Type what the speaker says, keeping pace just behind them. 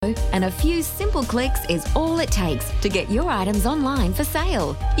know, and a few simple clicks is all it takes to get your items online for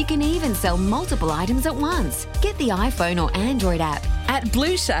sale. You can even sell multiple items at once. Get the iPhone or Android app at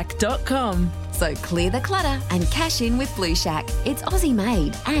blueshack.com. So clear the clutter and cash in with Blue Shack. It's Aussie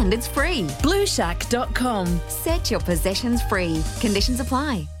made and it's free. blueshack.com. Set your possessions free. Conditions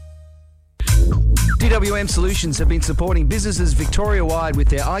apply. DWM Solutions have been supporting businesses Victoria-wide with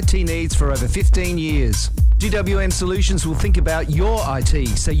their IT needs for over 15 years. DWM Solutions will think about your IT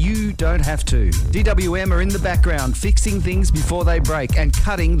so you don't have to. DWM are in the background fixing things before they break and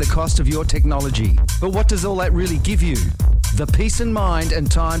cutting the cost of your technology. But what does all that really give you? The peace and mind and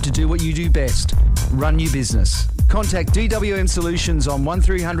time to do what you do best. Run your business. Contact DWM Solutions on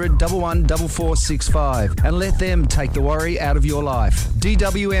 1300 114465 and let them take the worry out of your life.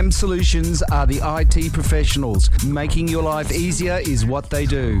 DWM Solutions are the IT professionals. Making your life easier is what they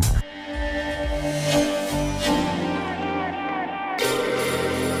do.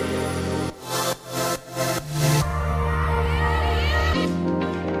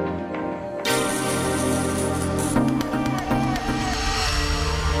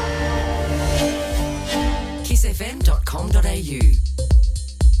 kissfm.com.au.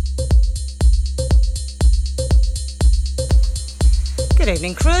 Good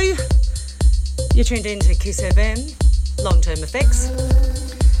evening, crew. You're tuned in to Kiss FM, Long-Term Effects,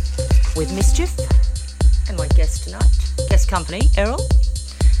 with MISH'CHIEF and my guest company, Errol.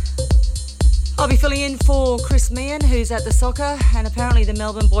 I'll be filling in for Chris Meehan, who's at the soccer, and apparently the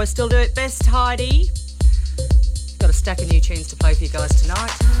Melbourne boys still do it best, Heidi. Got a stack of new tunes to play for you guys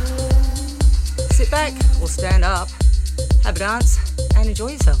tonight. Sit back or stand up, have a dance, and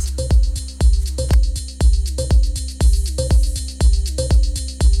enjoy yourselves.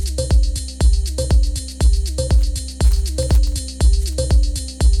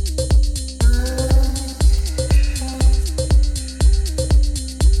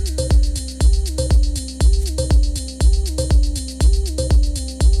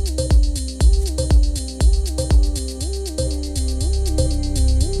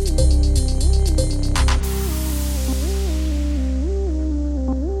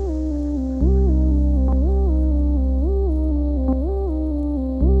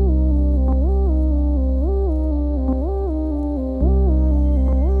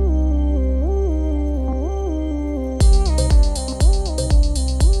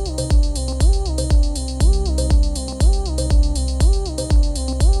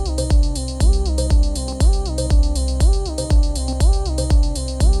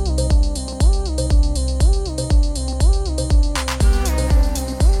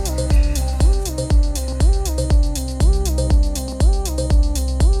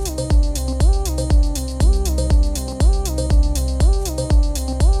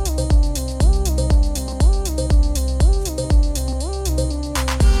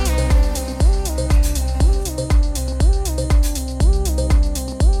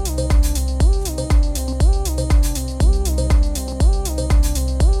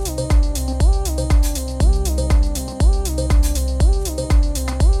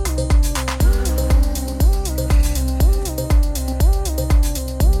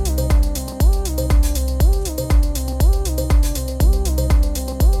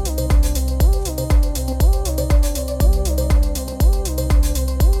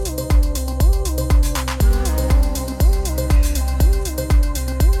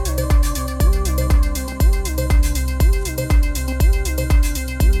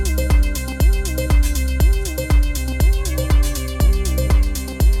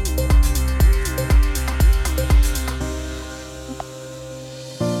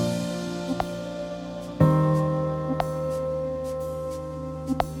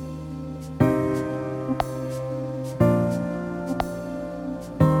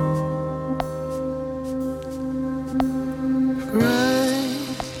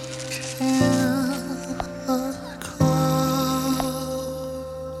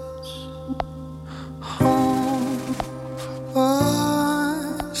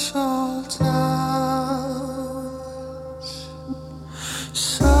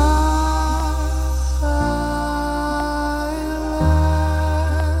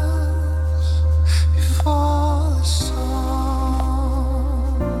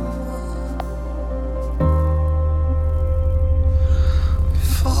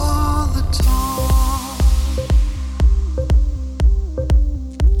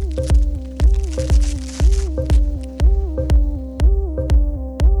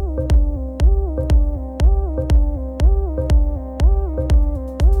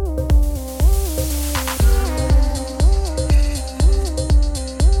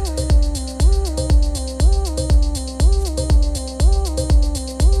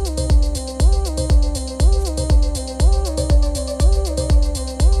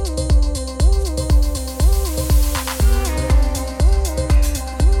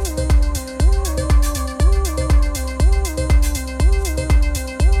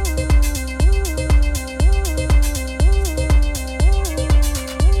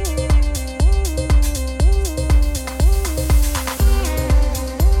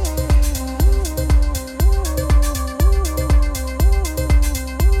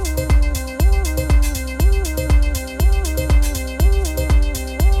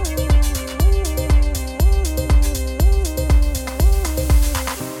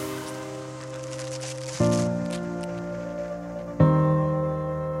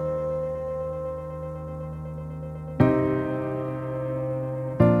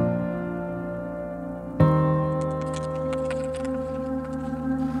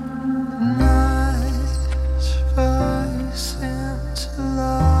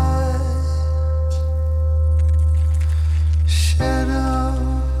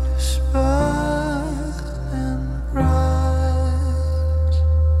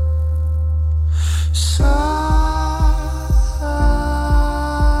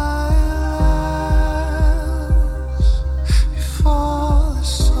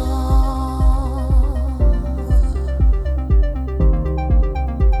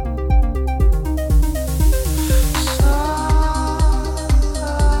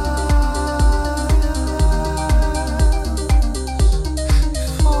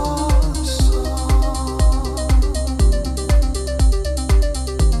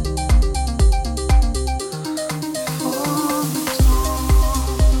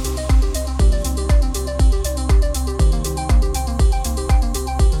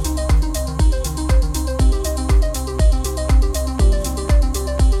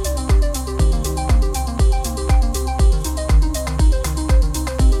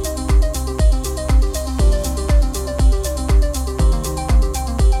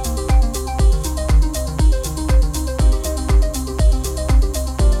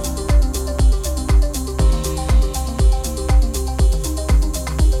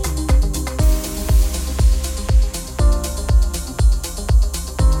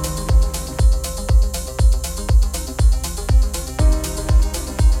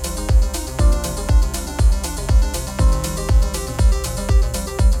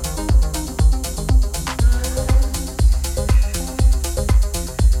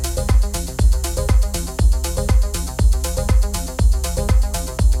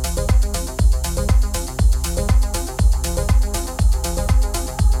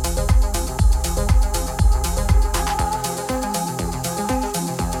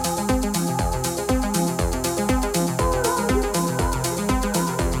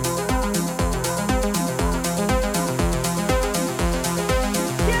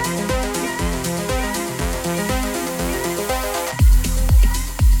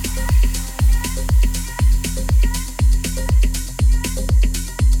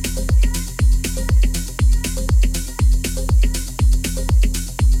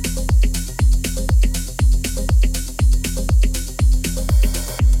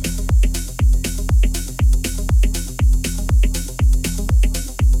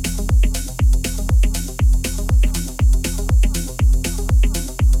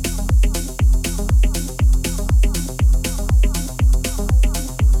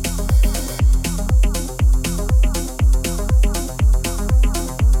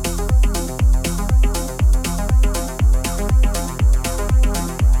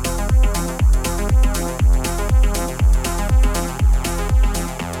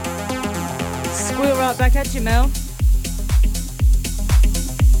 Right, back at you, Mel.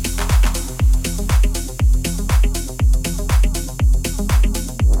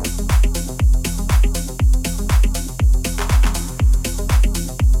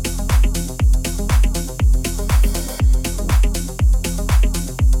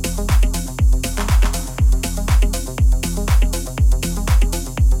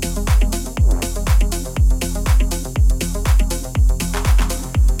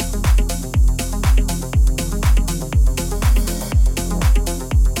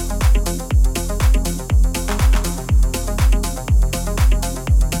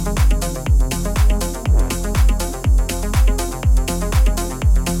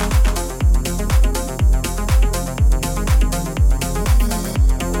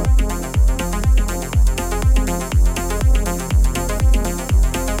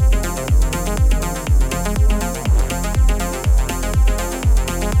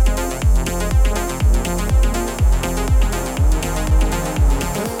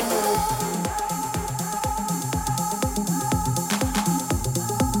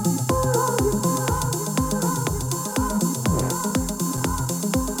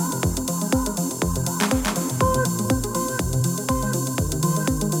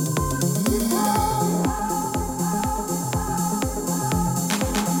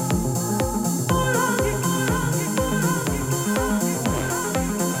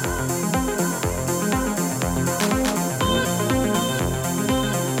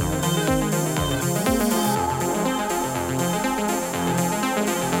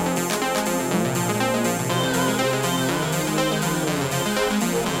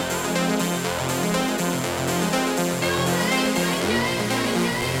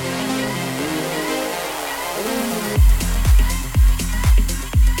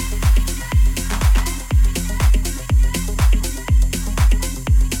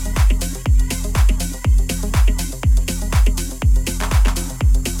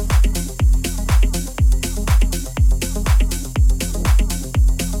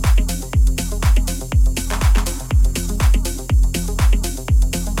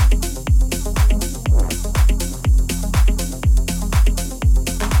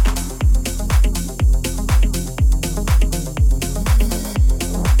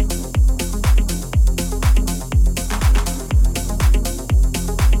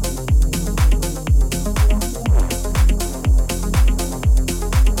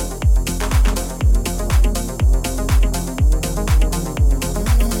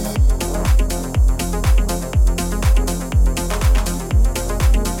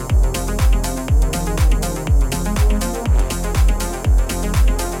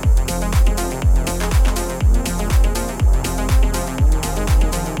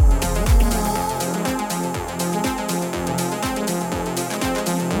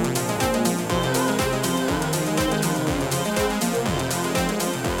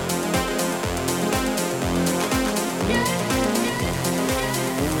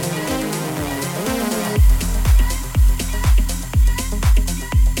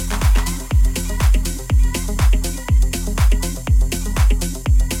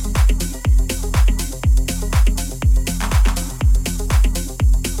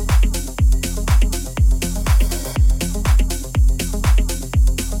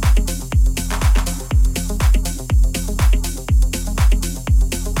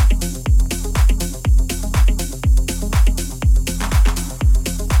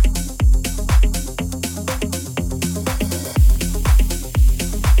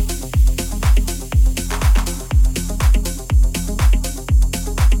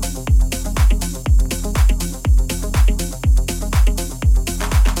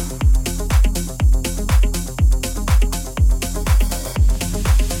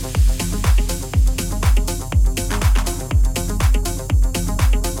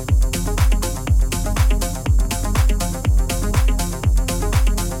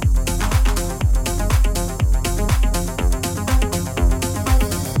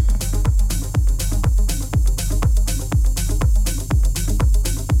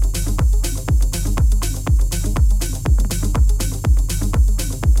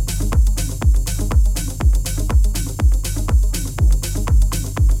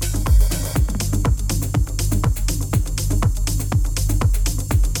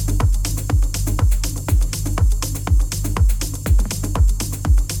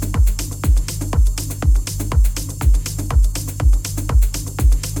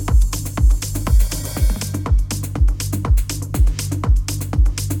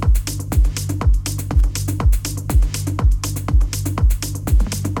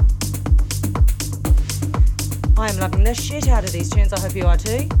 I am loving the shit out of these tunes. I hope you are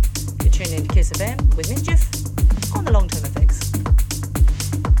too. You're tuned into Kiss FM with MISH'CHIEF on the Long Term Effects.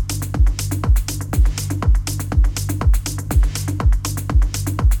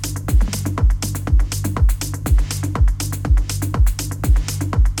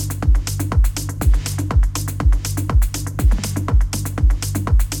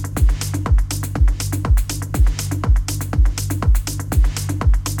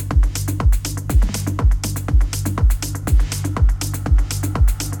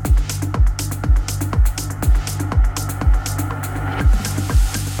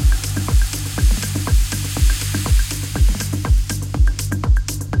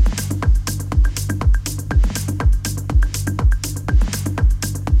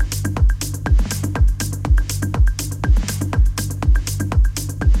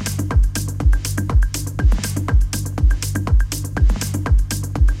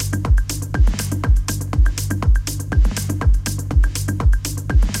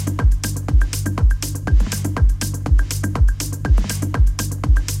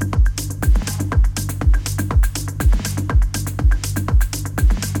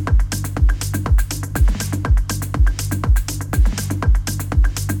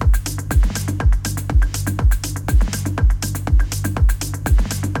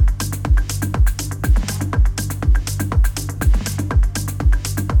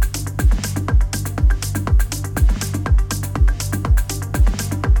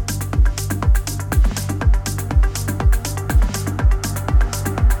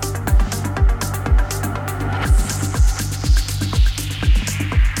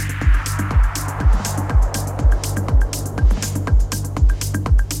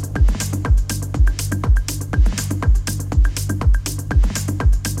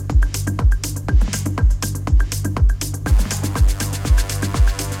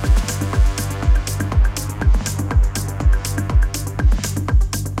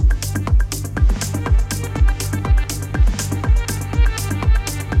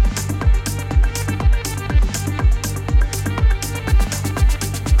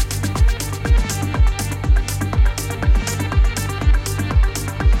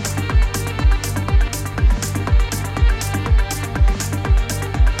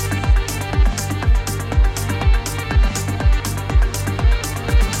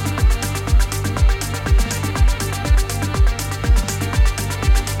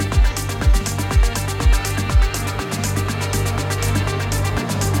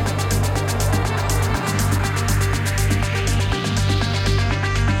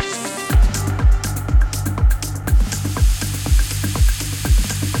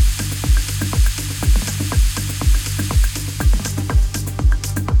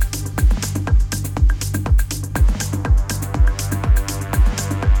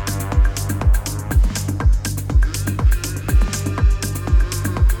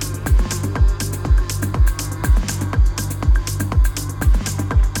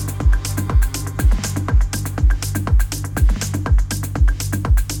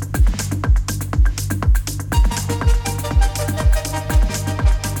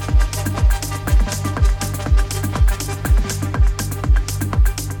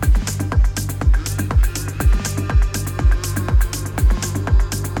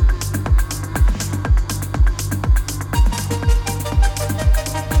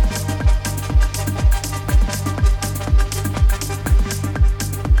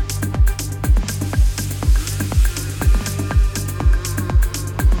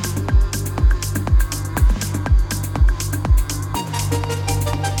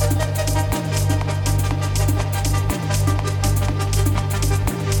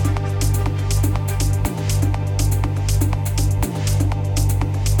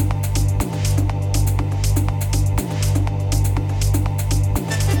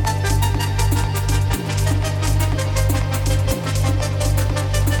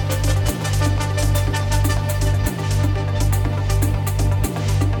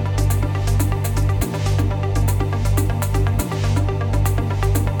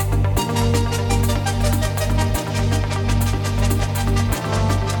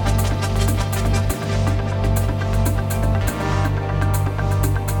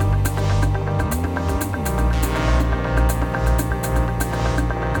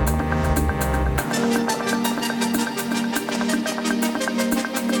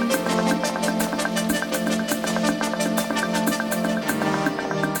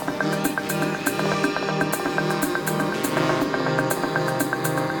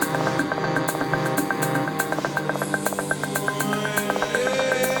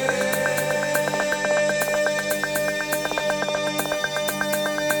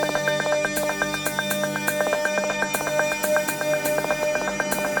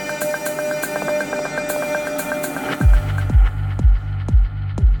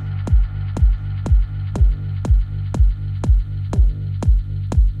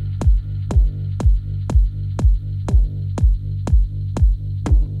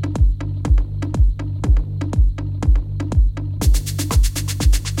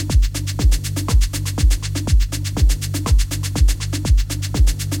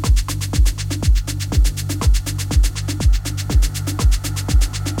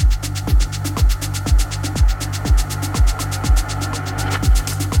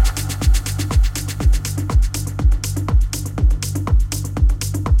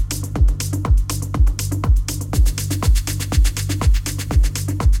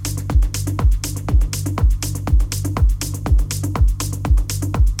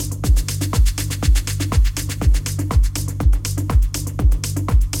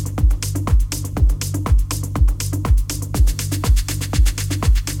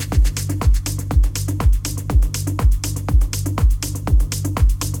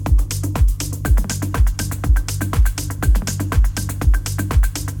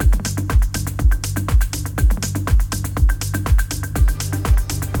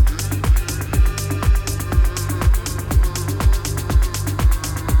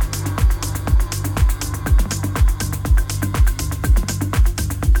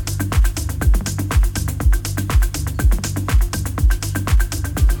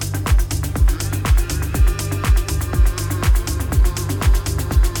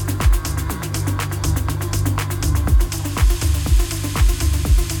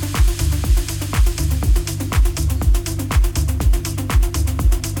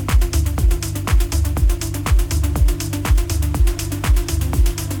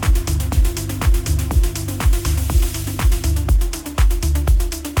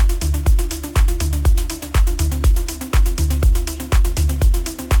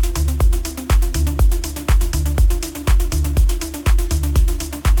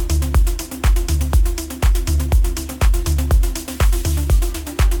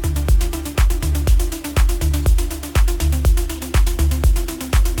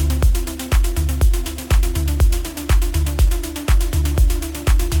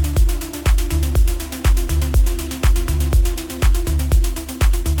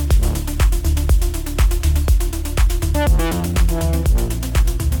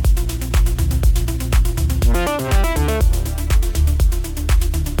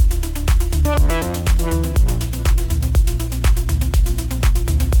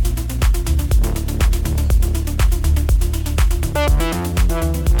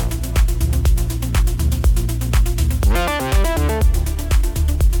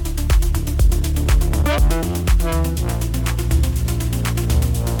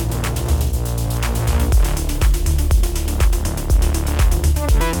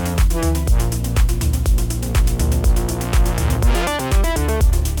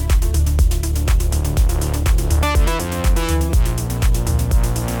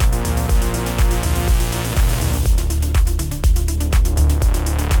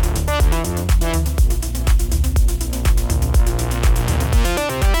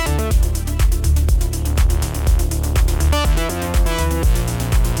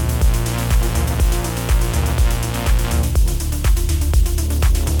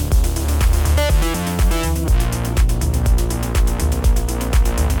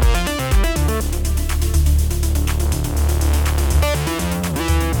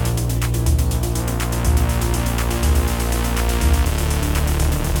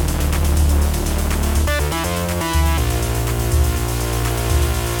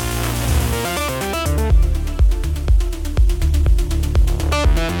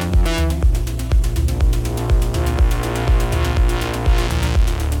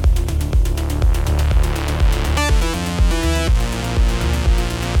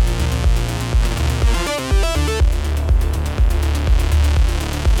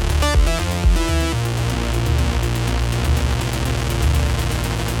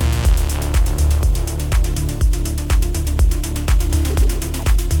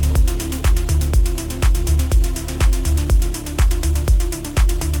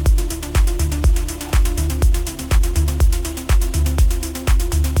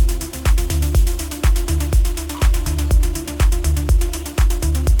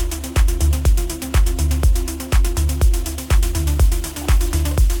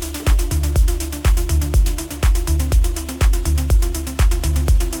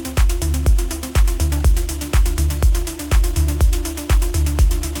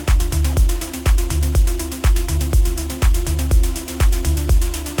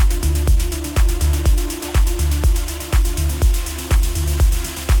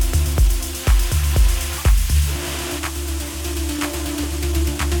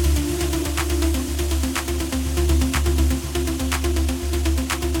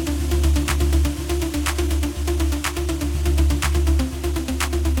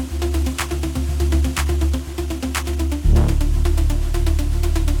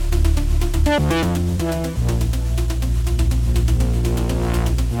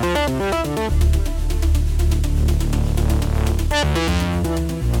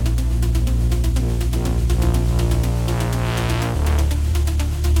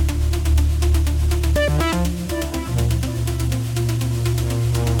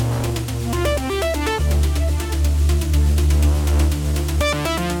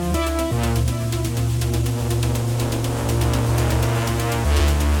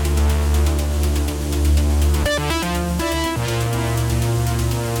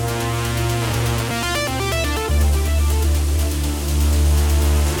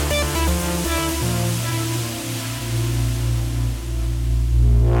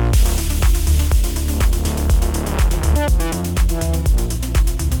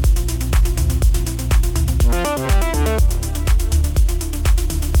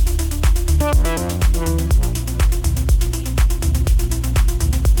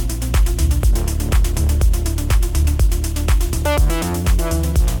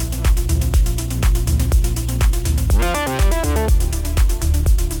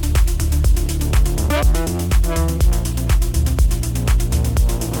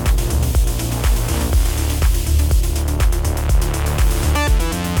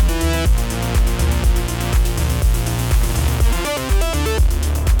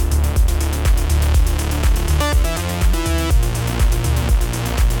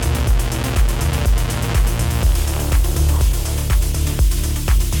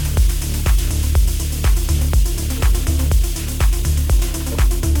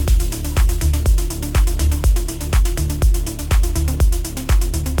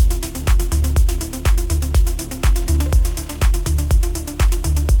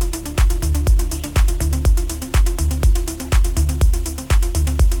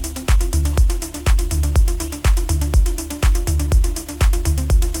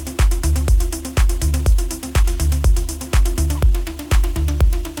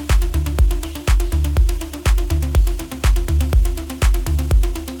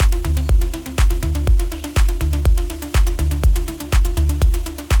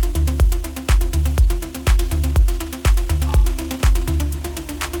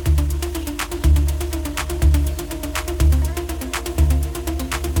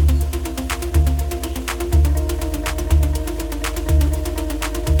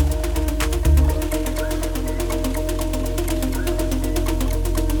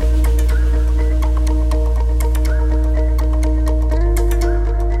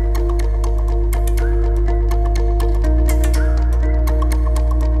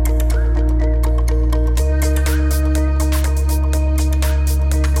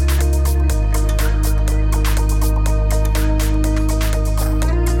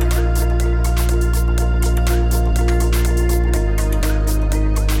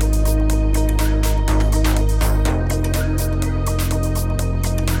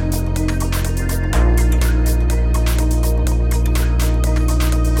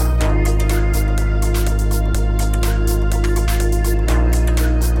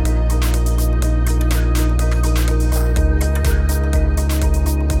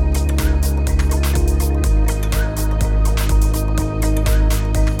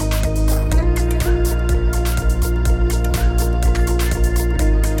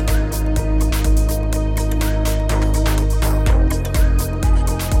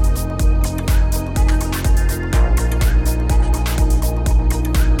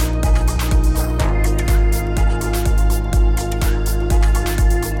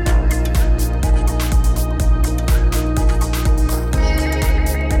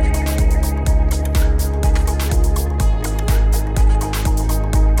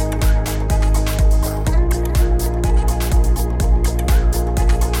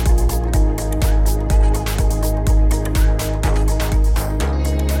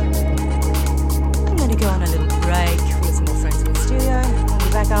 go on a little break. We've got some more friends in the studio. We'll be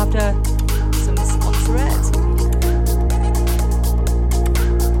back after some sponsor ads.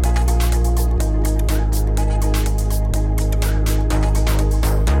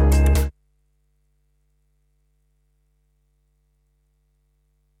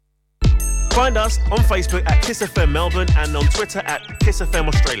 Find us on Facebook at Kiss FM Melbourne and on Twitter at Kiss FM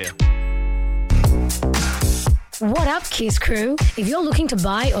Australia. What up, Kiss crew? If you're looking to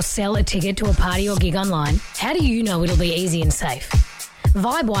buy or sell a ticket to a party or gig online, how do you know it'll be easy and safe?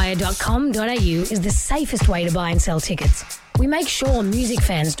 Vibewire.com.au is the safest way to buy and sell tickets. We make sure music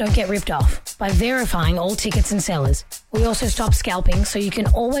fans don't get ripped off by verifying all tickets and sellers. We also stop scalping so you can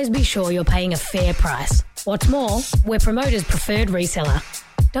always be sure you're paying a fair price. What's more, we're promoters' preferred reseller.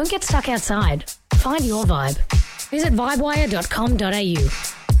 Don't get stuck outside. Find your vibe. Visit vibewire.com.au.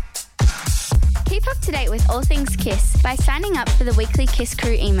 Keep up to date with all things Kiss by signing up for the weekly Kiss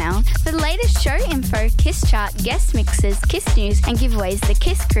Crew email. For the latest show info, Kiss chart, guest mixes, Kiss news and giveaways, the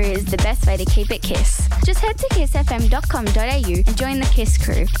Kiss Crew is the best way to keep it Kiss. Just head to kissfm.com.au and join the Kiss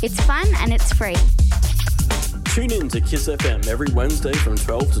Crew. It's fun and it's free. Tune in to Kiss FM every Wednesday from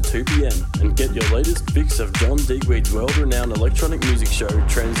 12 to 2 p.m. and get your latest fix of John Digweed's world-renowned electronic music show,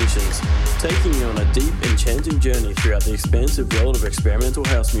 Transitions, taking you on a deep, enchanting journey throughout the expansive world of experimental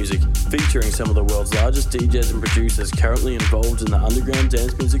house music, featuring some of the world's largest DJs and producers currently involved in the underground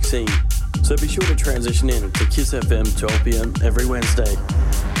dance music scene. So be sure to transition in to Kiss FM 12 p.m. every Wednesday.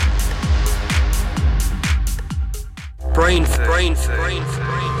 Brain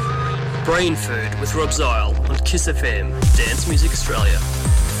Food with Rob Zile on Kiss FM, Dance Music Australia.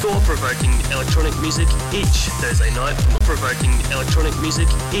 Thought-provoking electronic music each Thursday night. From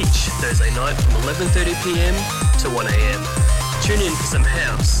 11:30pm to 1am. Tune in for some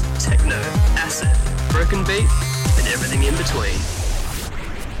house, techno, acid, broken beat, and everything in between.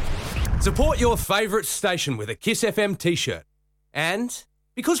 Support your favourite station with a Kiss FM t-shirt. And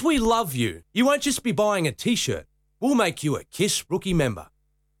because we love you, you won't just be buying a t-shirt. We'll make you a Kiss Rookie member.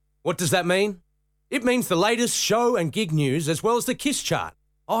 What does that mean? It means the latest show and gig news as well as the Kiss chart.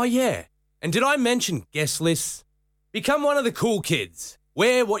 Oh yeah, and did I mention guest lists? Become one of the cool kids.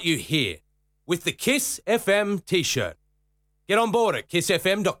 Wear what you hear with the Kiss FM t-shirt. Get on board at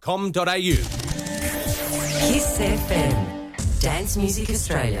kissfm.com.au. Kiss FM, Dance Music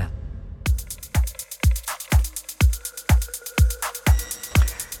Australia.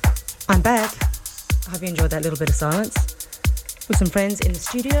 I'm back. I hope you enjoyed that little bit of silence. With some friends in the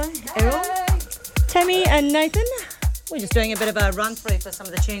studio, Errol, Tammy and Nathan. We're just doing a bit of a run through for some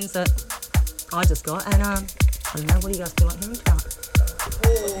of the tunes that I just got, and I don't know, what do you guys feel like hearing tonight?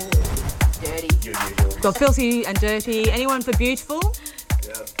 Dirty. Got Filthy and Dirty. Anyone for Beautiful?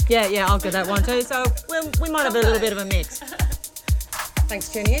 Yeah, I've got that one too. So we might have a little bit of a mix. Thanks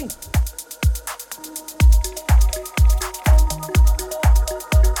for tuning in.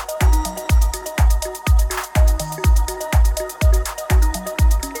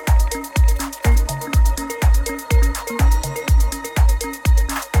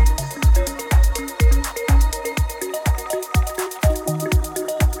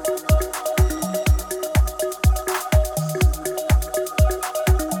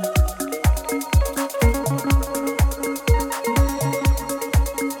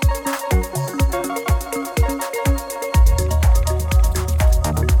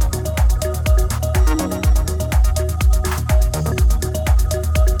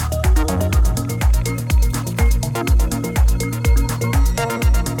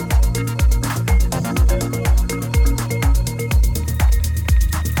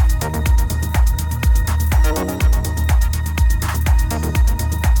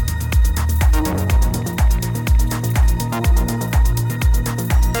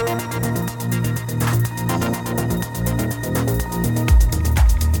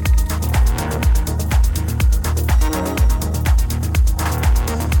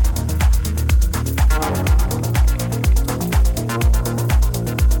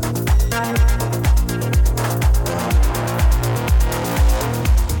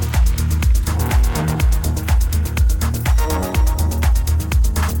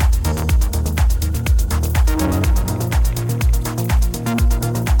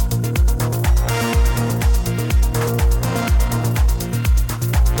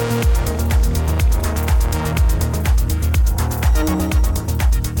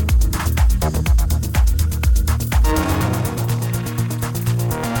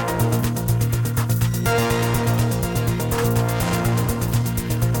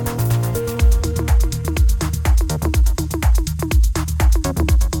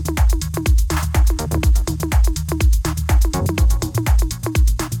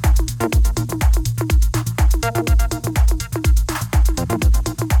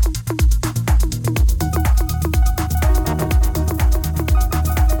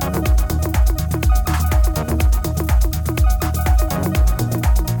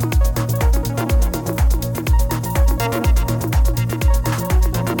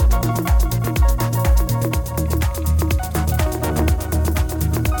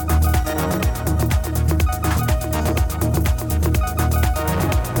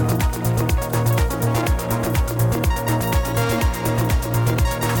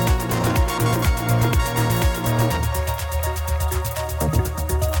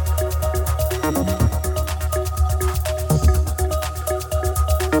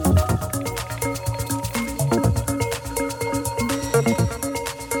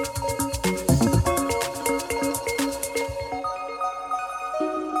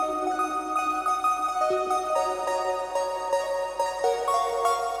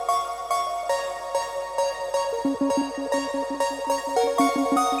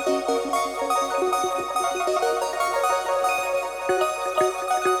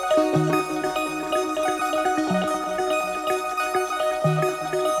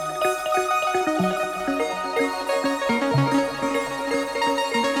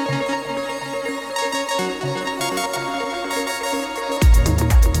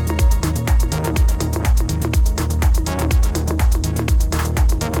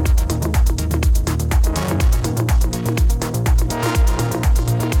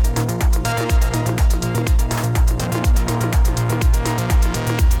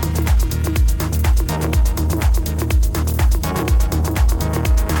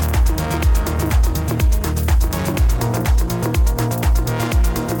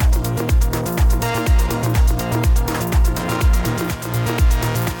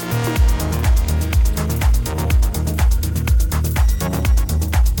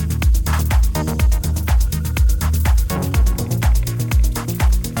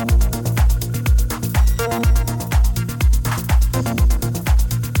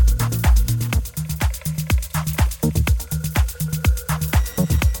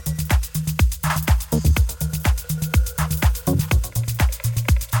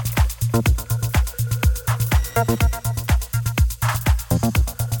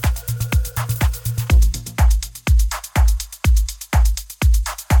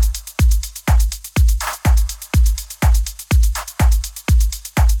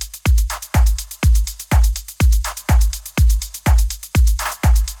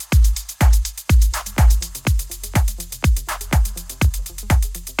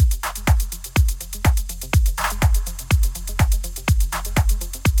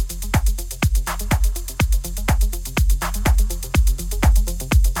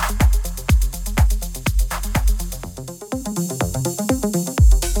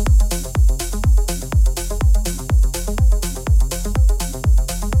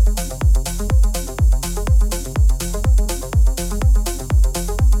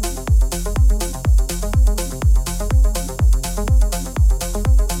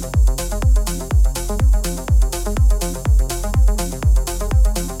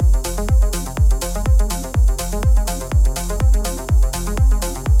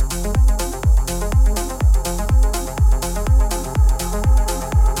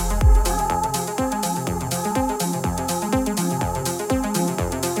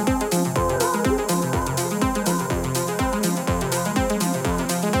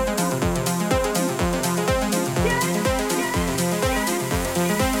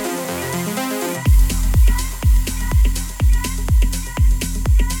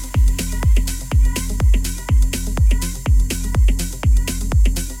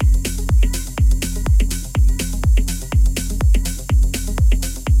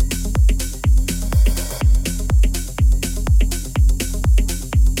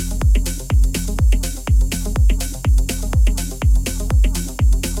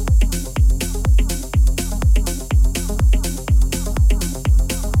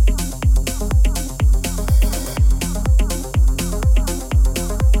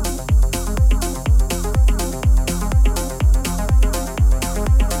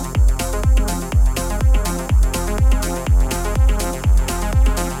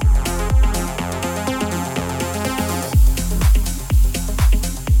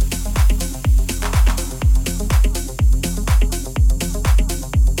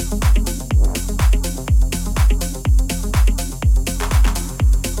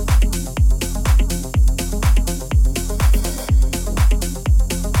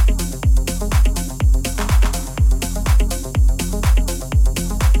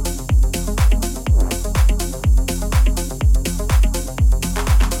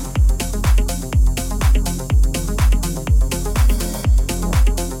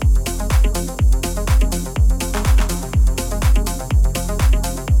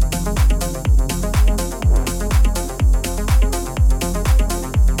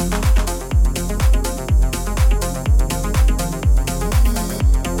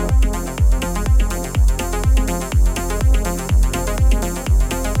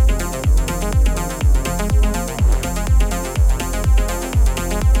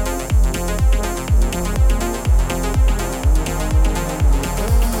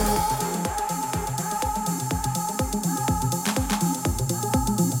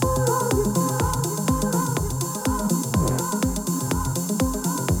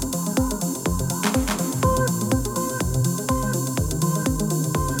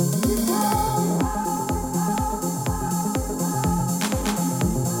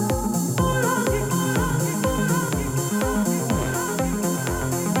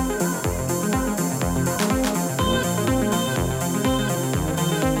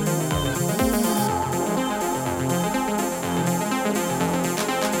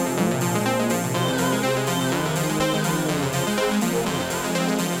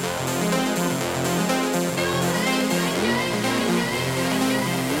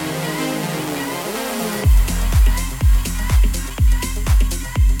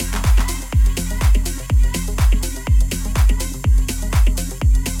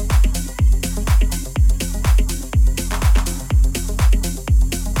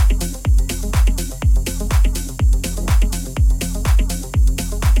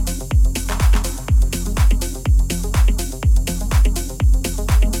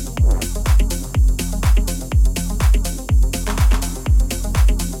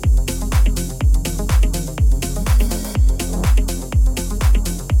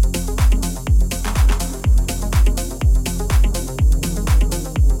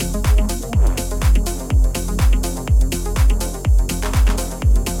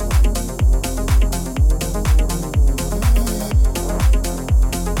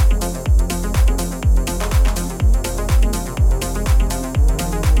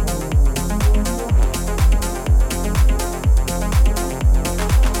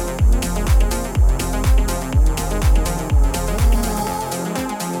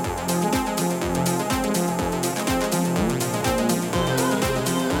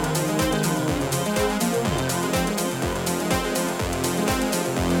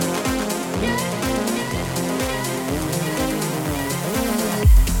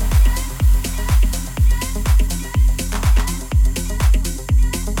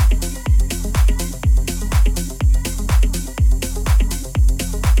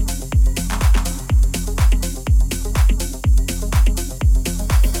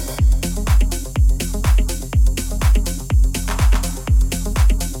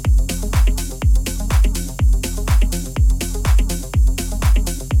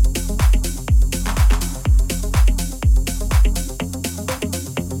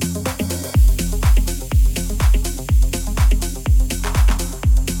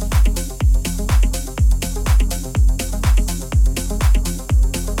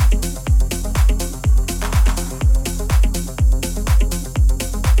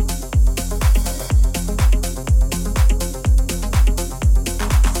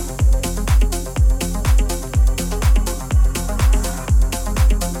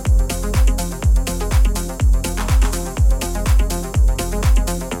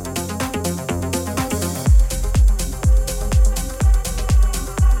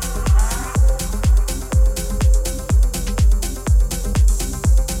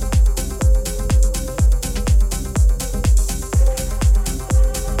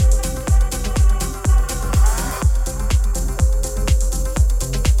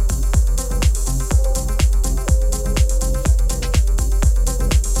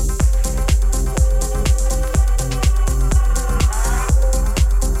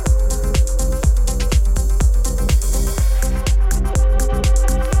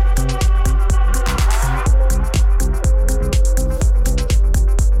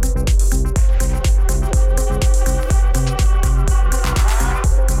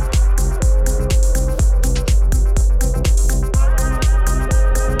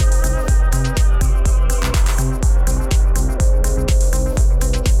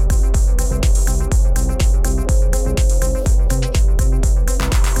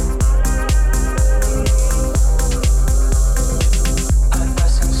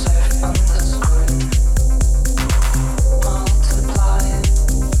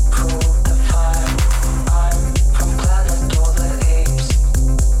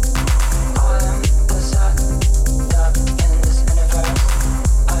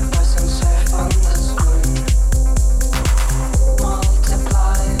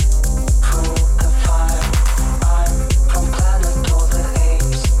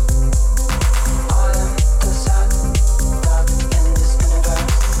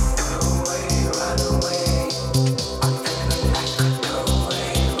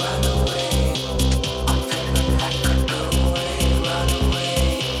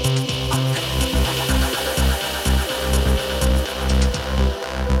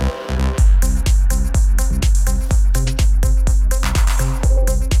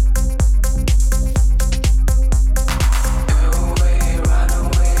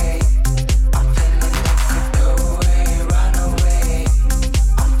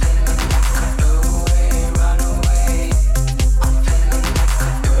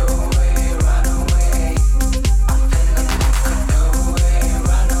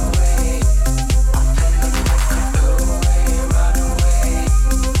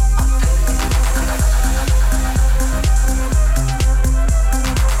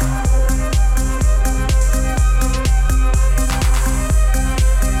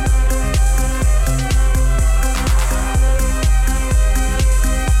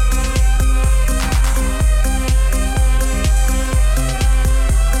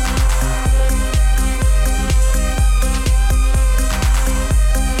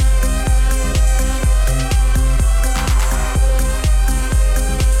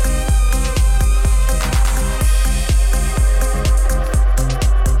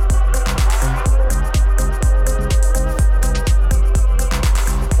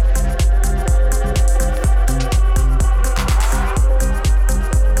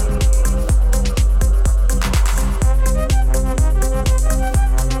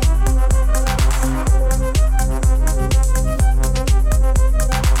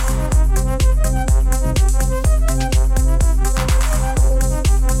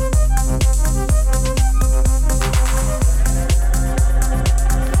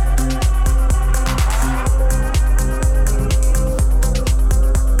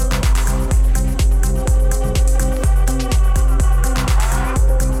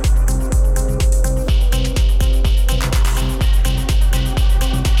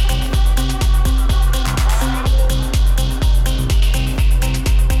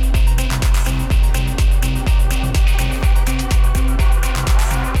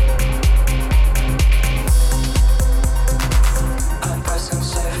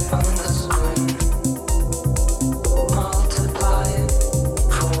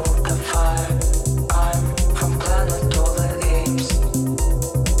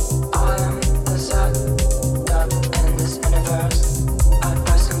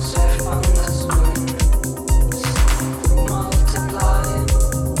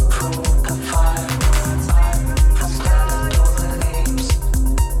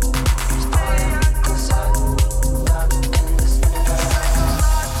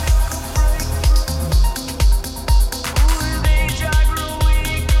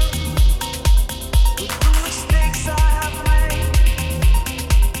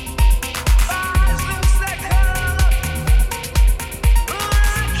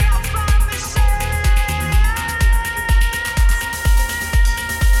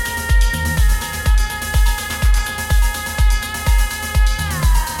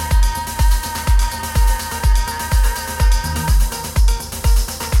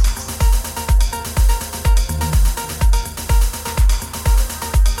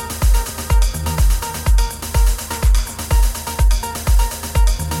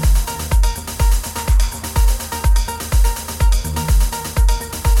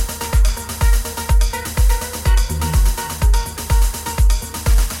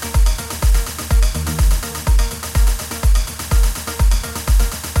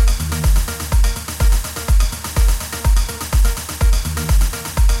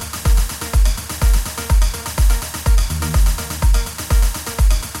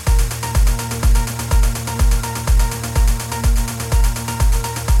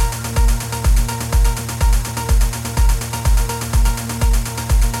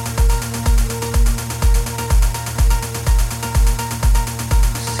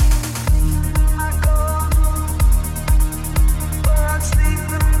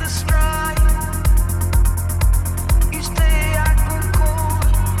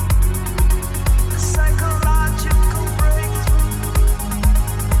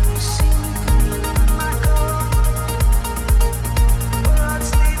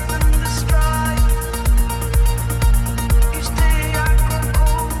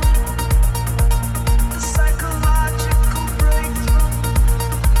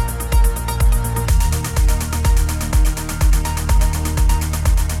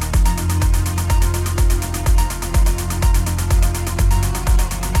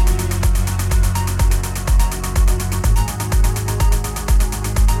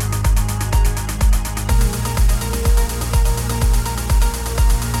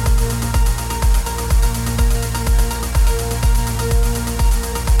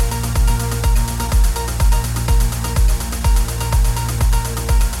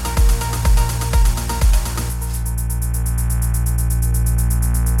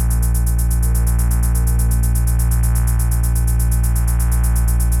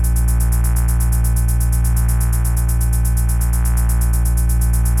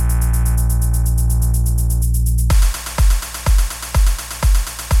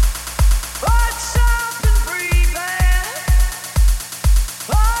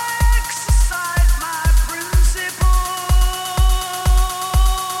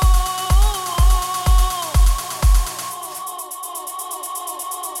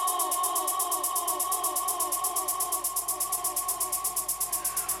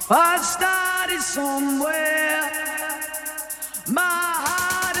 I started somewhere, my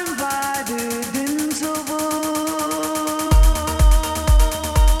heart invited interval.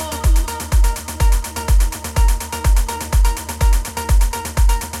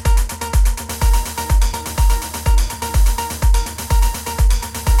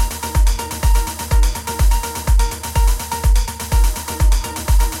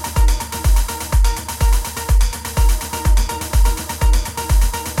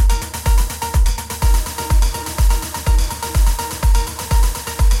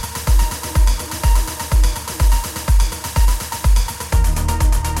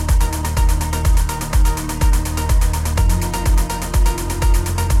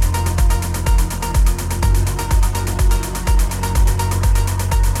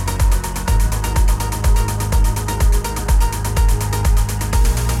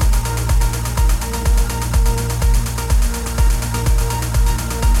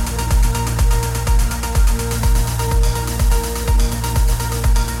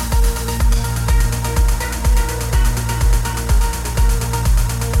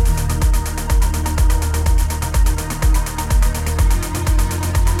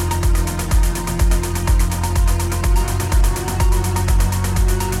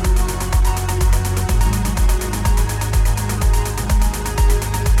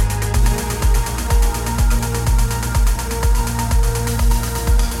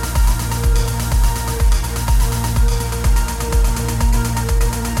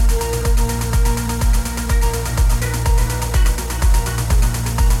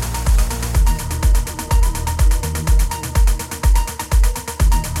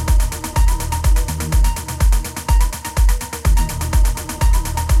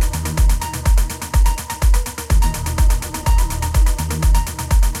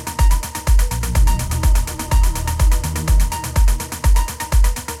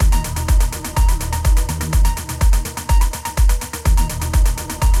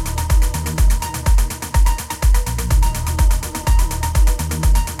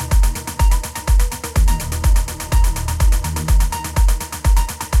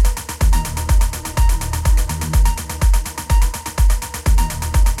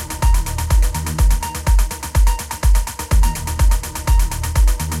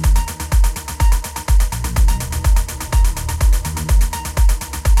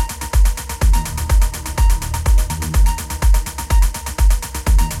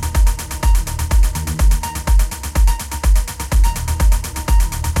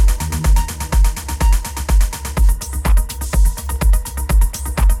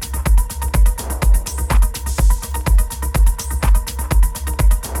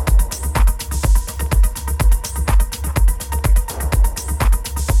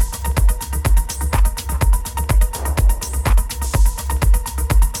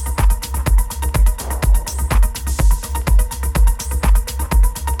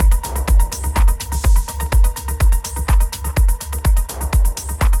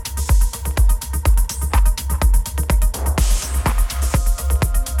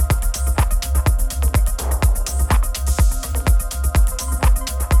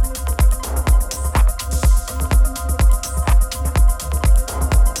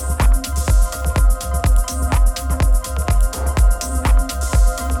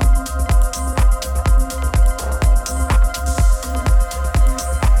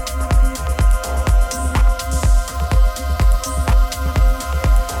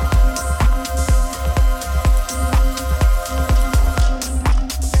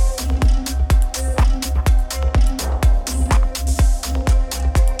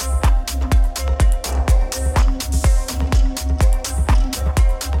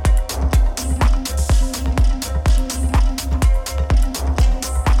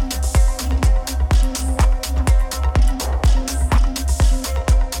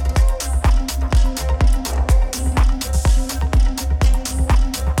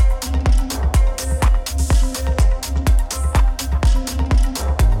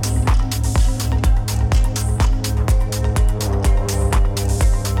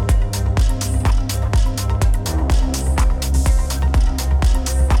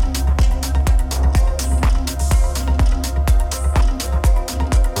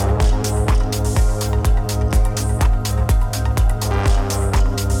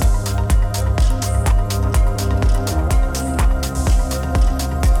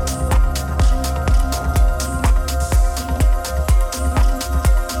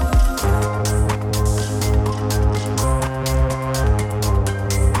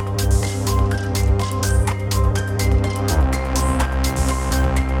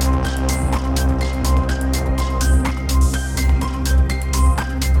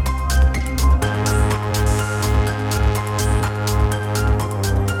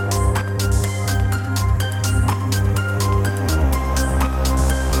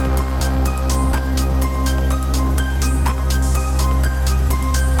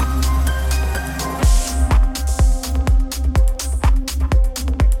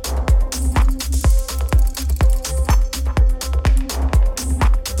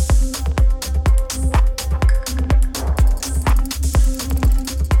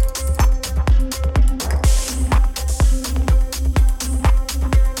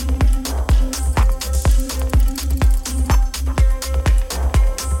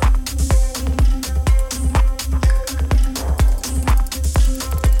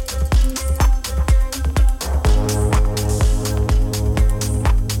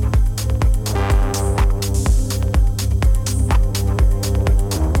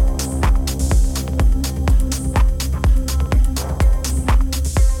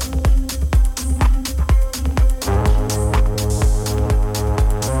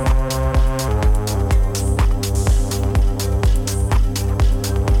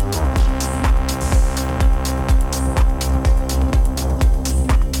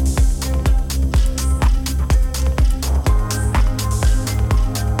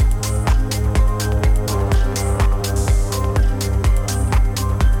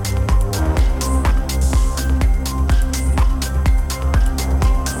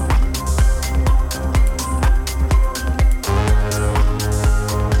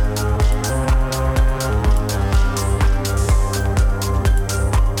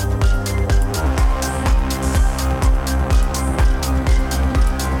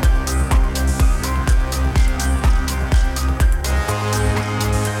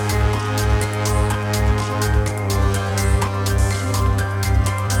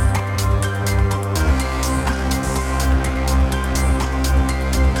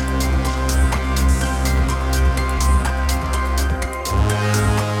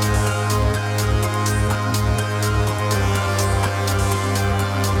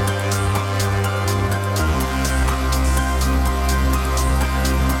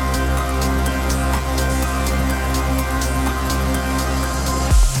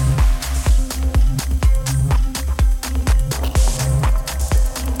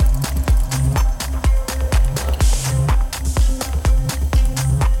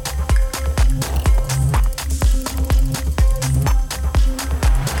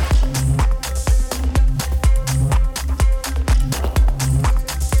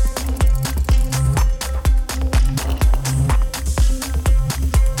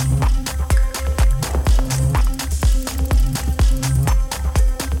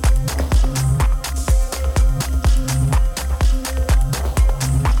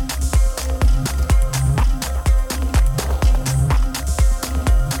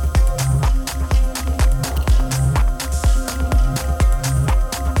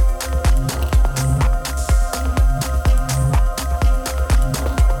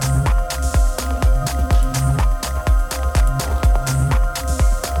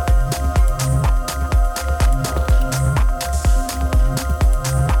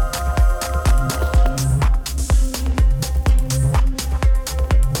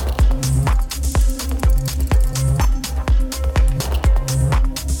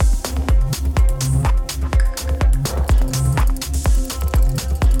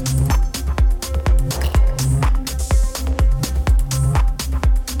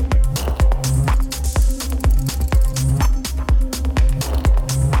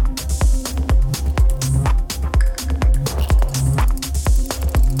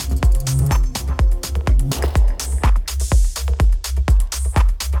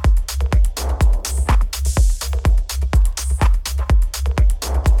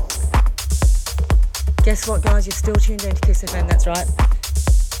 guess what, guys? You're still tuned in to Kiss FM, that's right.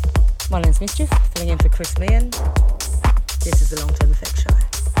 My name's Mischief, filling in for Chris Meehan. This is the Long Term Effects Show.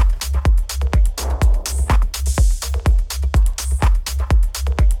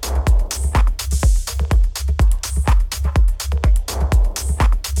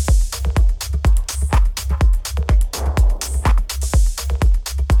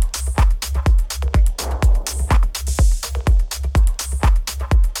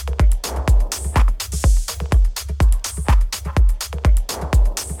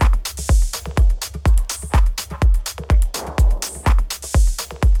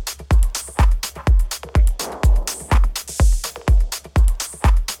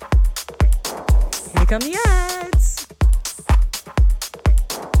 Come the ads.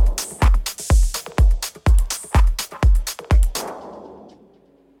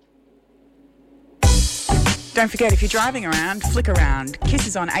 Don't forget, if you're driving around, flick around. Kiss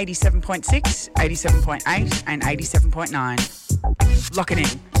is on 87.6, 87.8 and 87.9. Lock it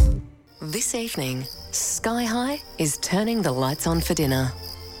in. This evening, Sky High is turning the lights on for dinner.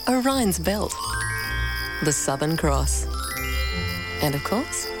 Orion's Belt, the Southern Cross, and of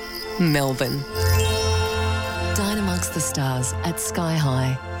course, Melbourne. Dine amongst the stars at Sky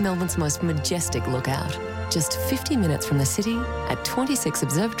High, Melbourne's most majestic lookout. Just 50 minutes from the city at 26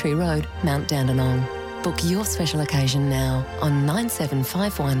 Observatory Road, Mount Dandenong. Book your special occasion now on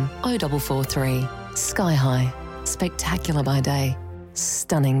 9751 0443. Sky High, spectacular by day,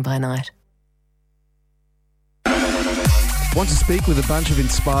 stunning by night. Want to speak with a bunch of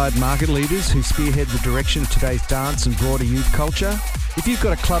inspired market leaders who spearhead the direction of today's dance and broader youth culture? If you've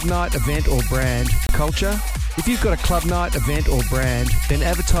got a club night, event or brand, then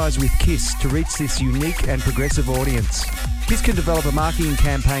advertise with KISS to reach this unique and progressive audience. KISS can develop a marketing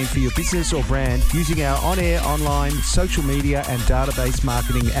campaign for your business or brand using our on-air, online, social media and database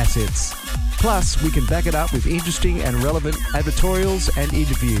marketing assets. Plus, we can back it up with interesting and relevant advertorials and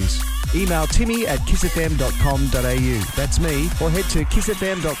interviews. Email Timmy at kissfm.com.au. That's me. Or head to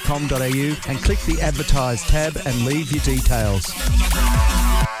kissfm.com.au and click the Advertise tab and leave your details.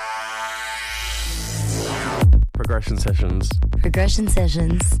 Progression Sessions. Progression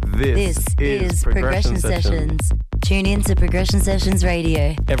Sessions. This is Progression Sessions. Tune in to Progression Sessions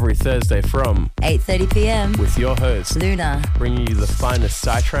Radio. Every Thursday from 8:30 p.m. with your host, Luna. Bringing you the finest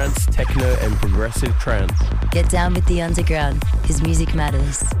psytrance, techno and progressive trance. Get down with the underground, because music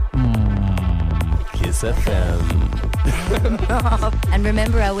matters. Kiss FM. And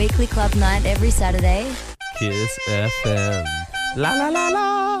remember our weekly club night every Saturday. Kiss FM. La la la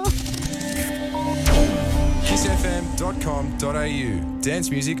la. kissfm.com.au. Dance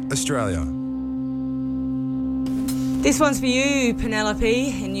Music Australia. This one's for you,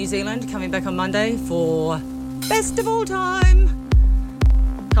 Penelope, in New Zealand, coming back on Monday for Festival Time.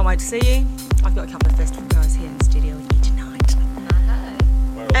 Can't wait to see you. I've got a couple of festival guys here in the studio with you tonight.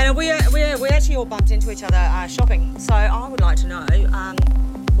 And we actually all bumped into each other shopping. So I would like to know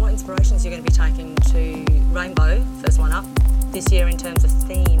what inspirations you're going to be taking to Rainbow, first one up, this year in terms of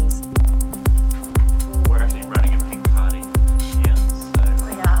themes. We're actually running a pink party. Yeah, so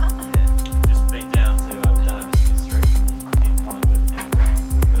we are. Yeah, just been down to Darby Street in Collingwood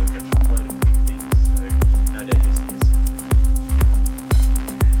and we've got a truckload of pink things. So no doubt you'll see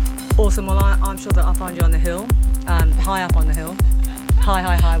us. Awesome. Well, I'm sure that I'll find you on the hill, high up on the hill.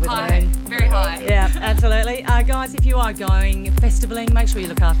 High with the moon. Very high. Yeah, absolutely. Guys, if you are going festivaling, make sure you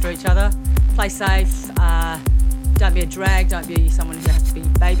look after each other. Play safe. Don't be a drag. Don't be someone who has to be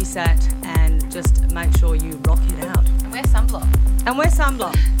babysat. And just make sure you rock it out. And wear sunblock.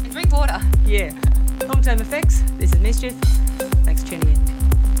 And drink water. Yeah. Long-term effects. This is Mischief. Thanks for tuning in.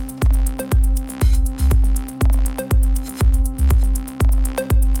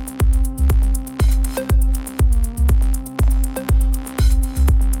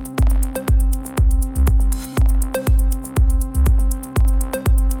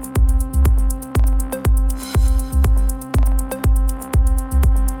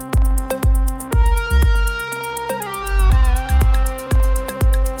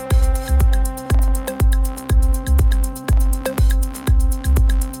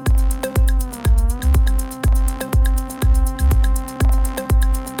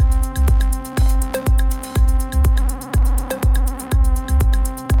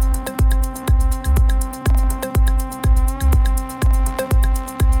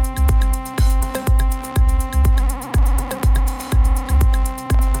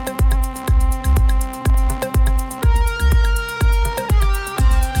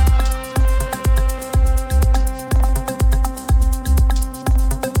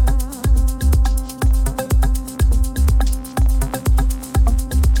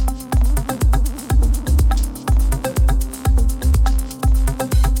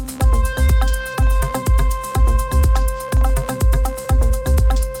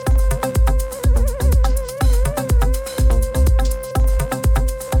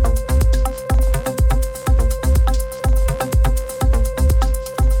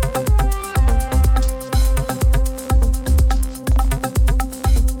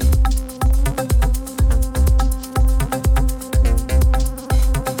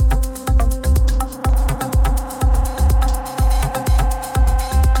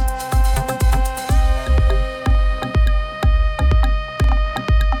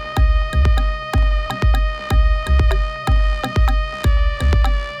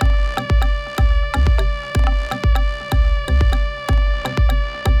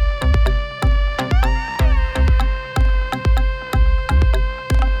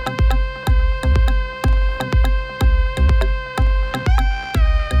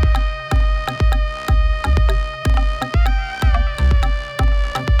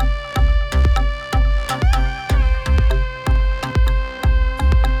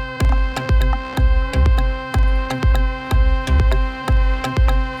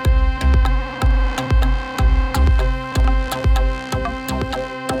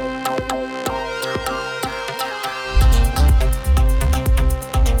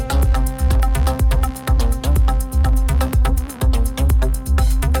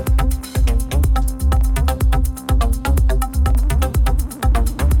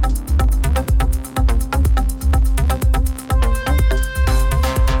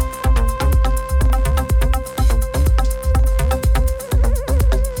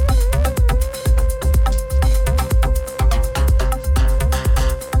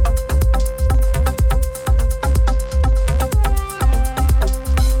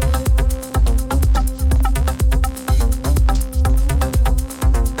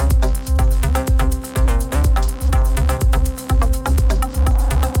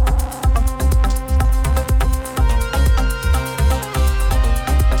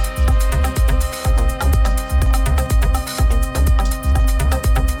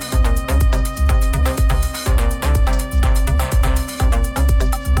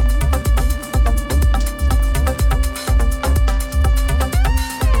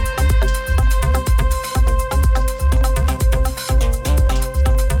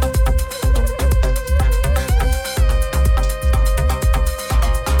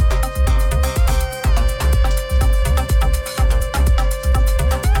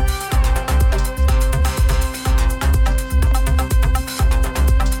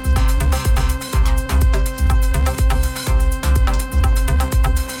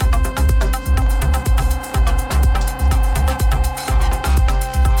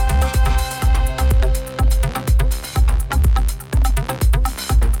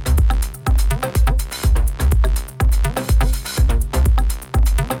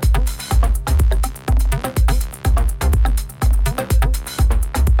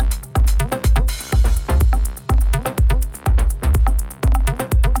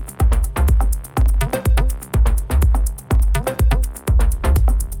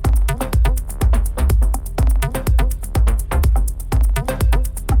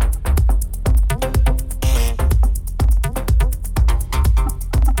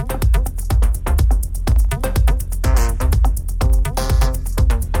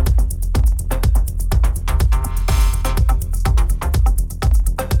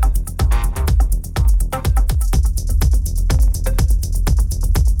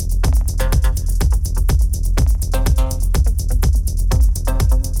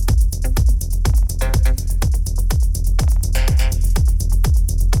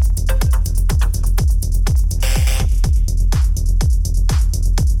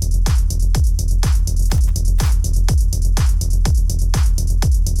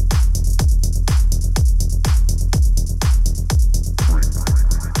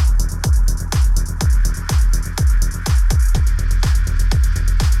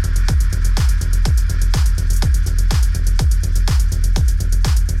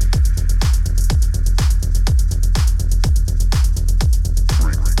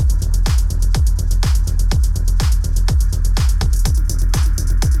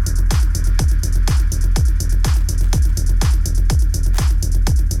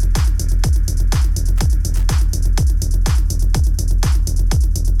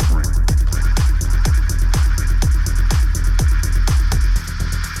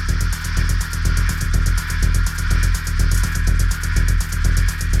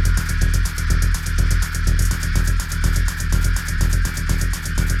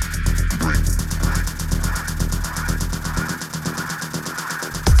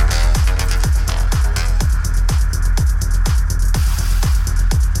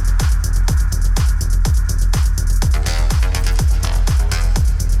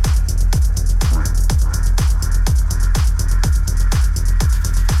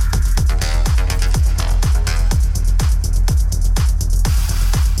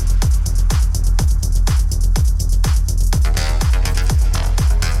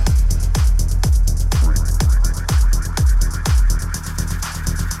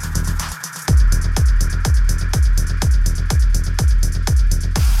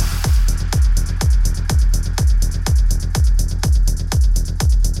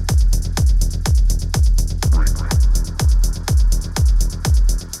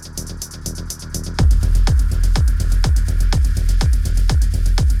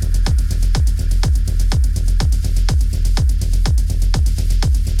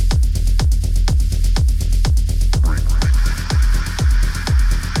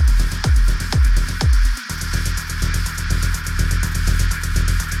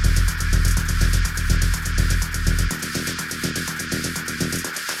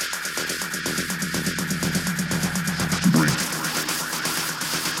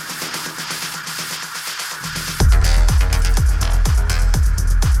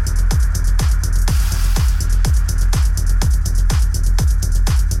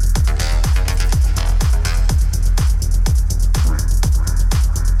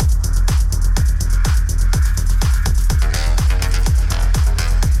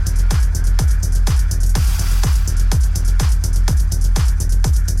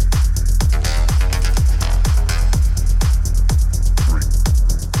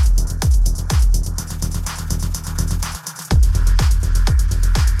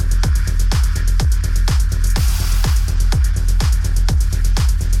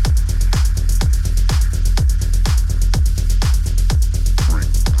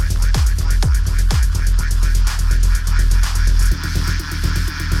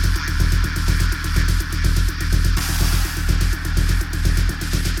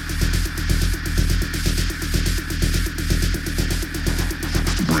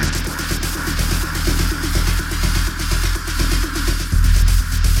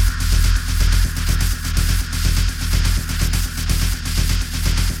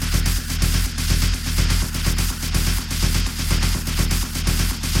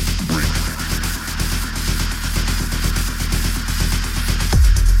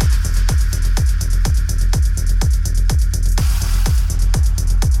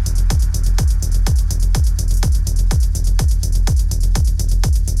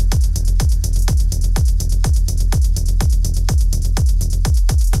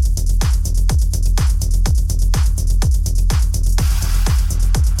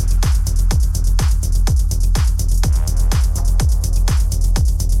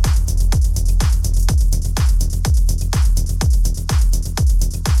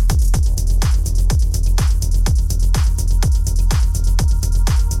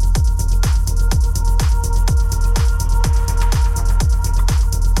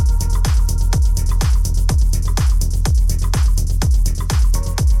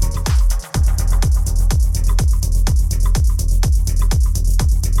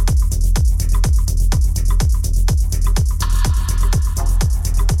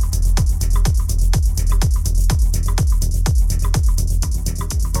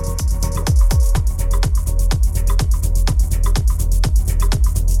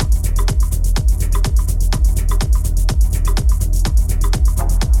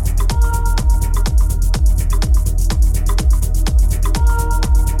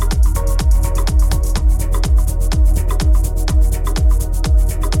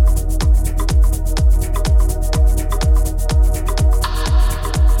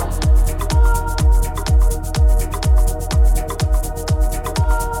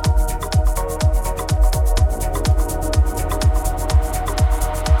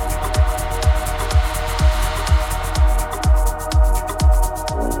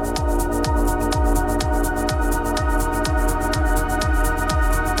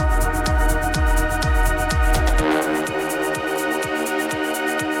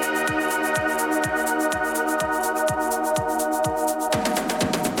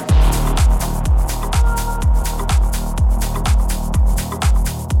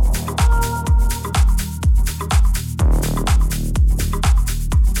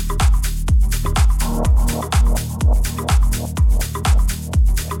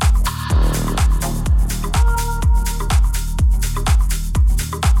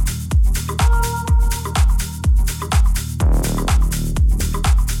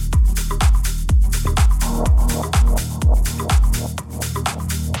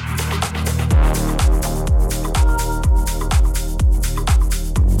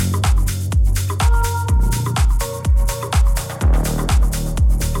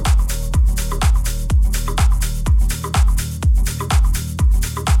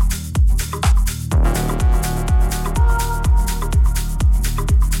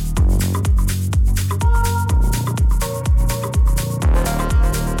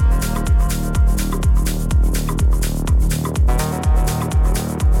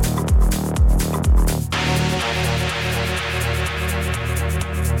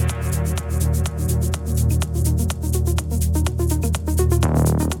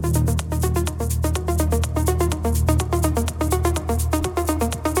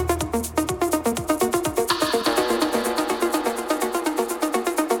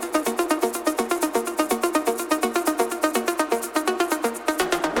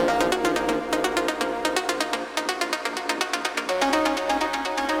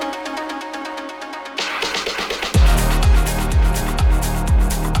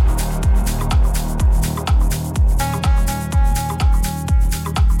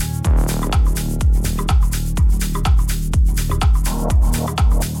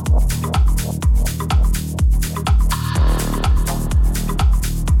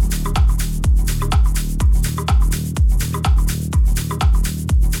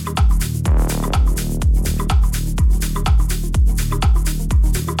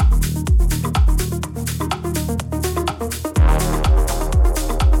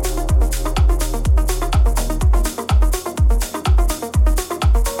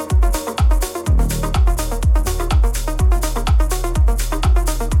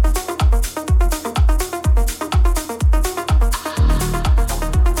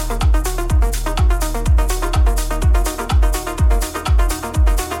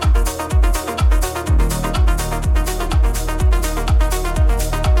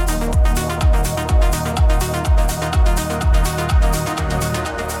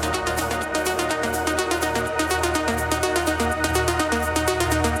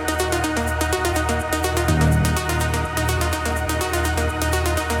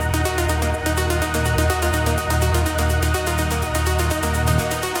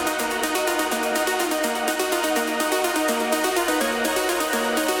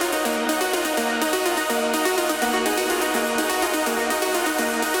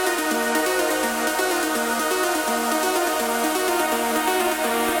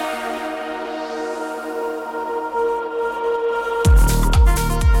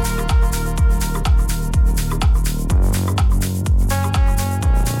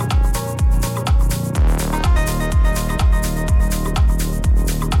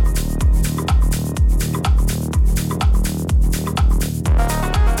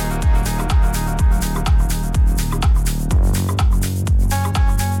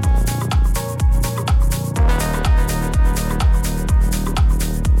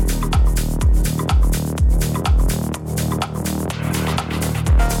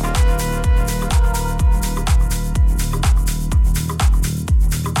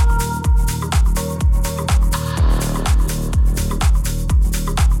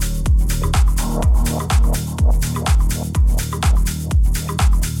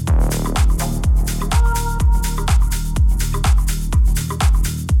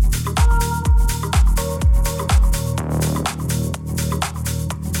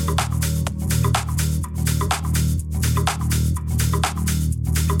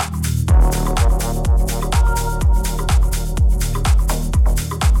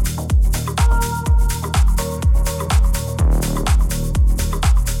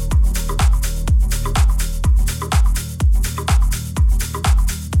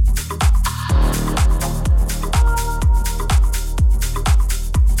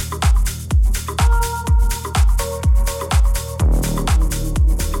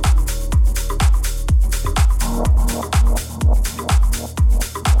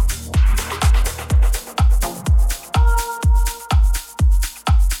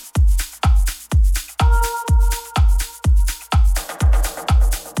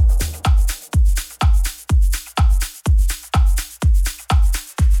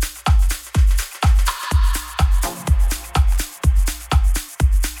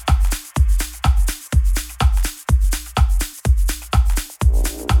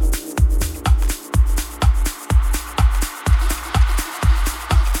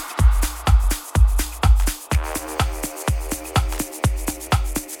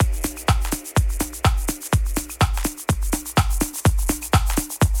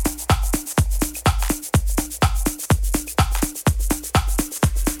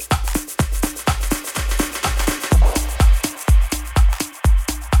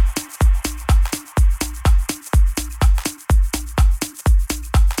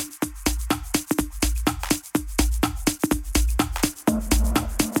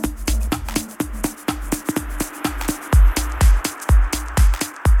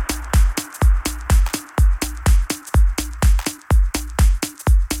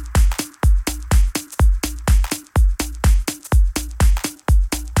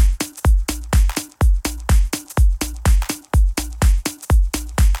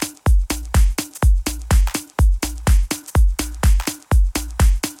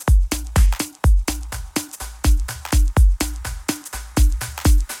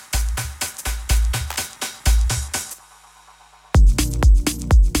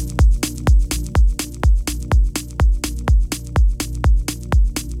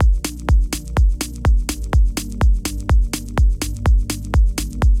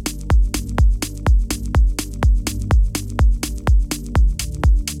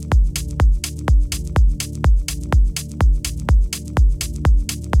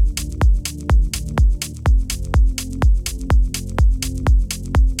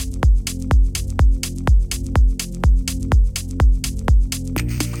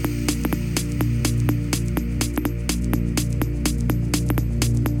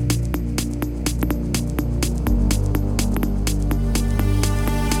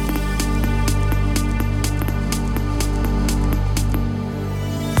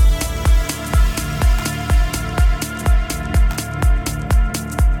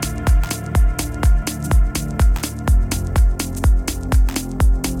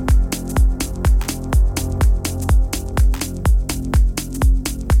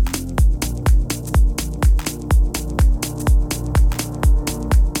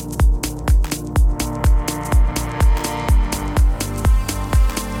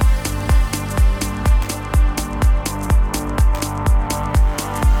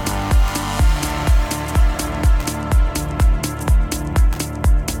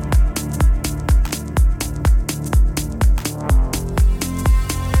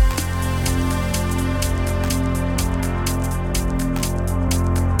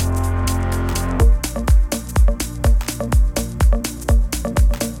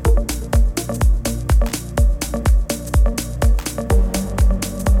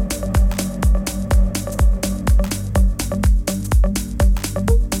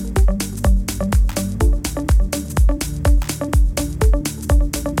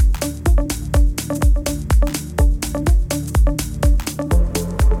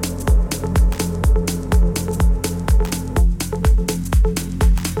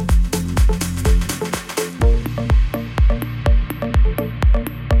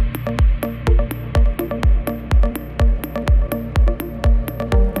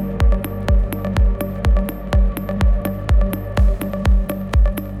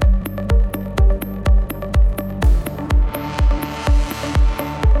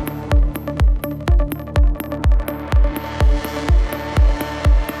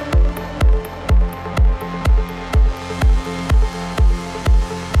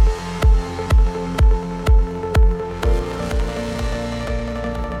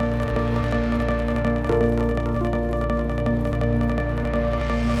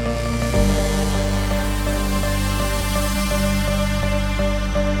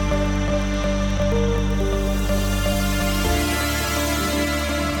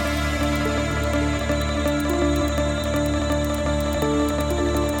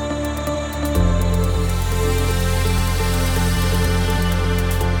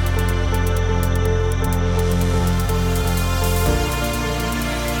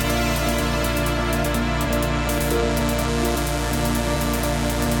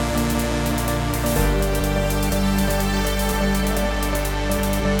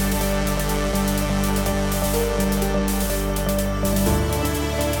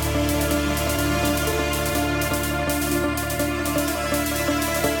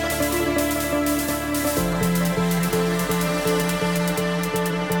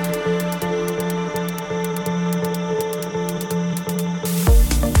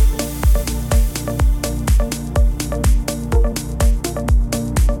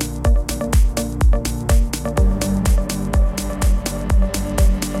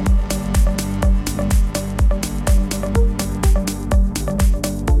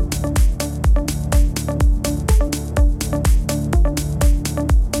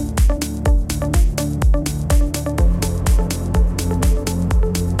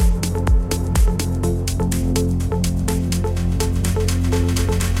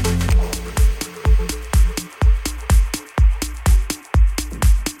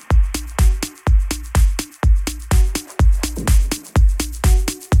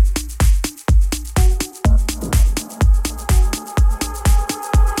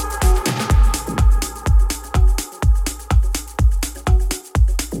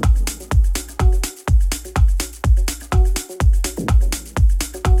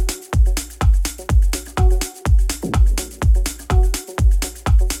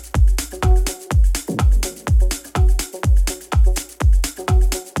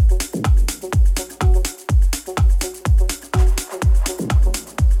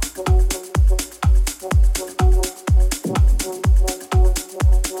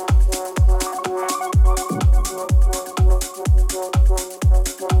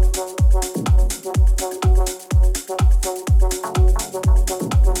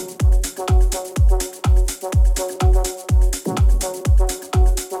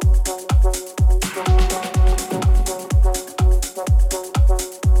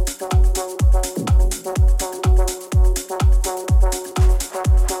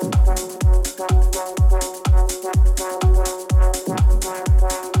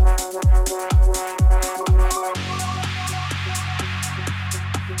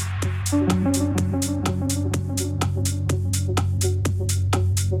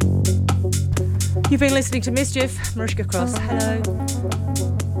 You've been listening to Mischief, Mariska Cross. Hello.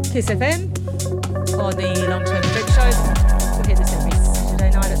 Kiss FM on the Long-Term Effects shows. We'll hear this every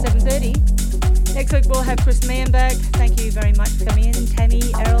Saturday night at 7:30. Next week we'll have Chris Meehan back. Thank you very much for coming in, Tammy,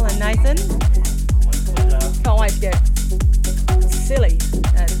 Errol and Nathan. Can't wait to get silly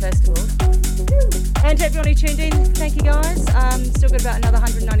at the festival. And to everyone who tuned in, thank you guys. Still got about another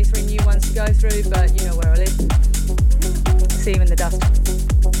 193 new ones to go through, but you know where I live. See you in the dust.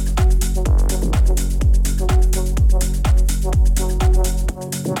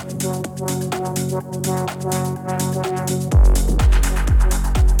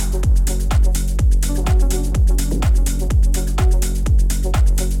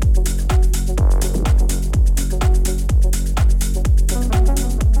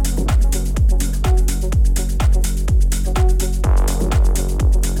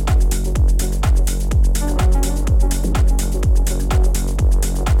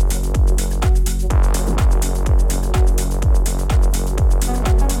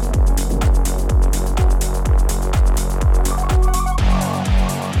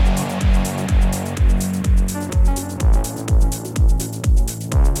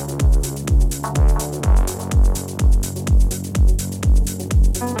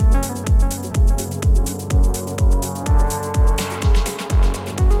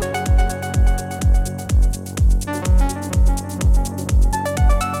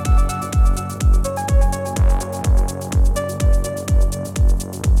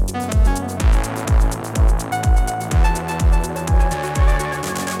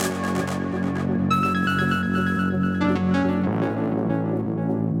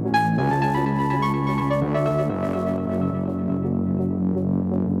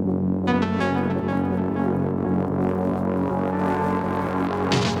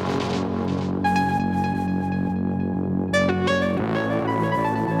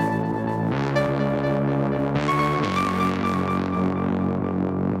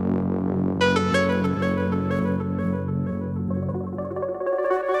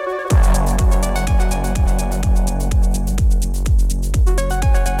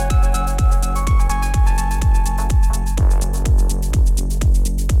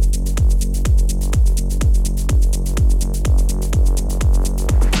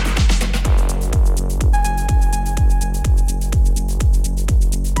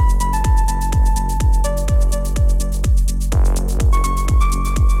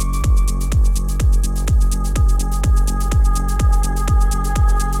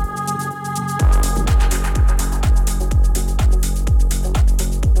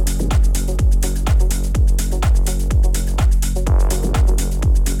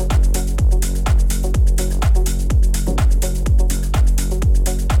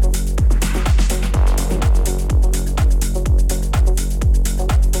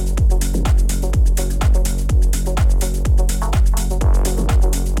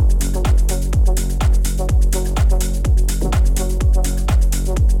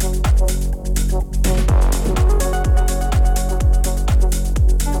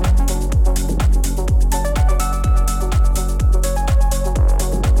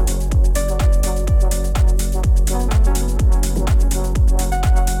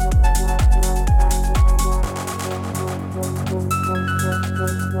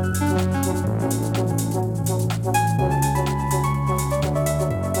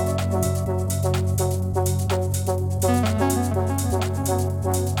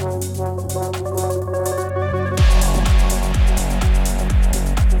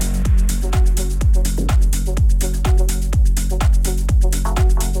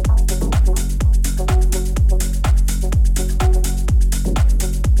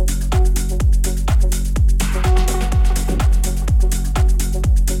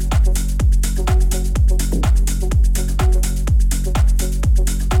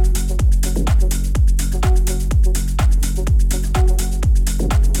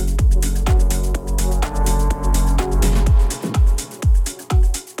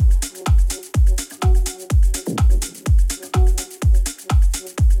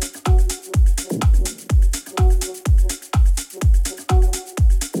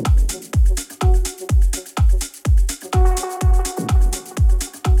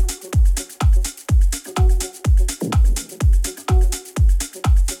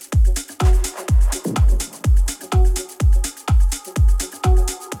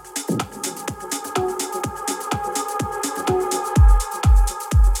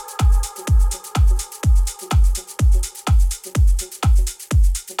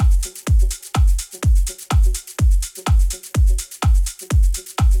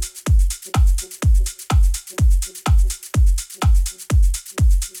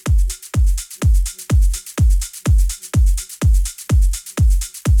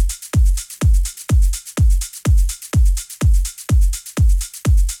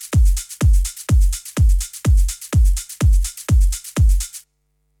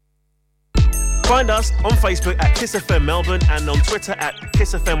 Find us on Facebook at Kiss FM Melbourne and on Twitter at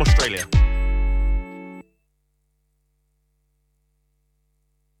Kiss FM Australia.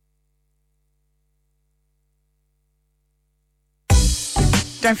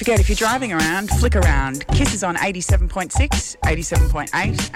 Don't forget, if you're driving around, flick around. Kiss is on 87.6, 87.8